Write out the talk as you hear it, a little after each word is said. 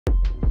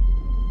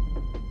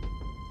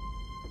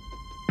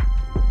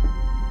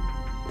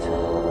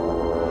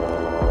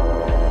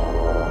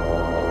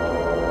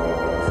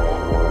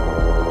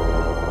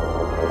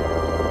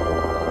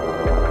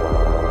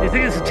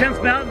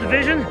10th Mountain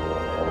Division.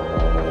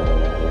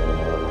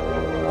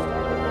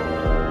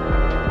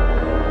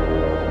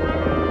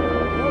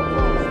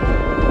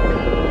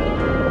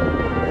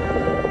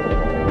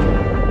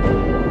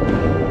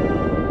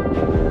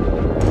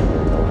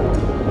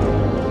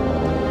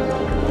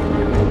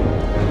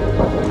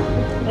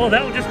 Oh,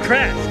 that one just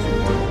crashed.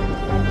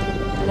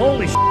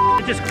 Holy shit,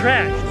 it just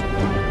crashed.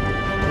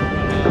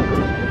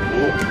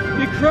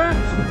 It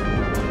crashed.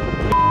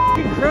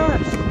 It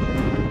crashed.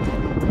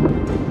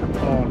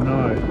 Oh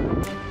no.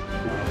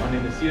 My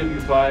name is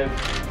CW5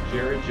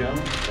 Jared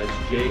Jones. That's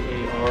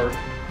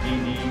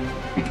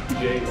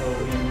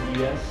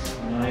J-A-R-D-D-J-O-N-E-S.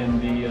 And I am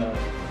the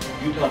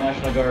Utah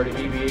National Guard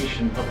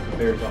Aviation Public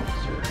Affairs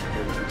Officer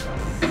here at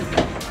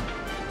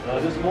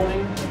Pesawat. This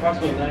morning,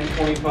 approximately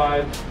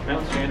 9:25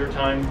 Mountain Standard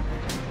Time,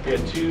 we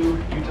had 2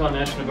 Utah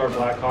National Guard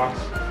Blackhawks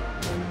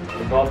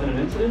involved in an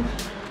incident.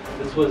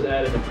 This was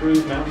at an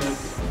approved mountain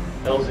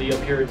LZ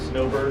up here at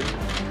Snowbird.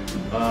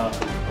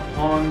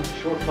 Upon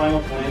short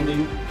final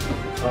landing,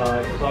 it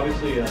was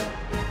obviously a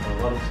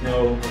lot of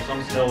snow, or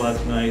some snow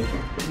last night,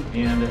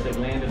 and as they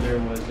landed there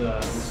was the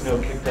snow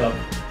kicked up,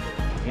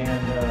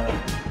 and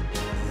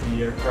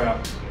the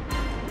aircraft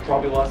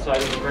probably lost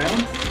sight of the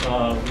ground.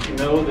 We can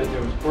know that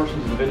there was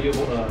portions of the video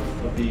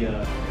of the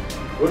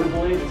rotor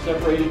blade that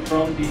separated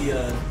from the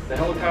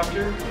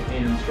helicopter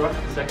and struck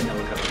the second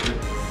helicopter.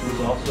 It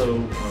was also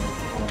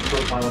on a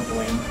short final to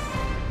land.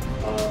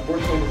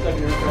 Fortunately, the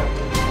second aircraft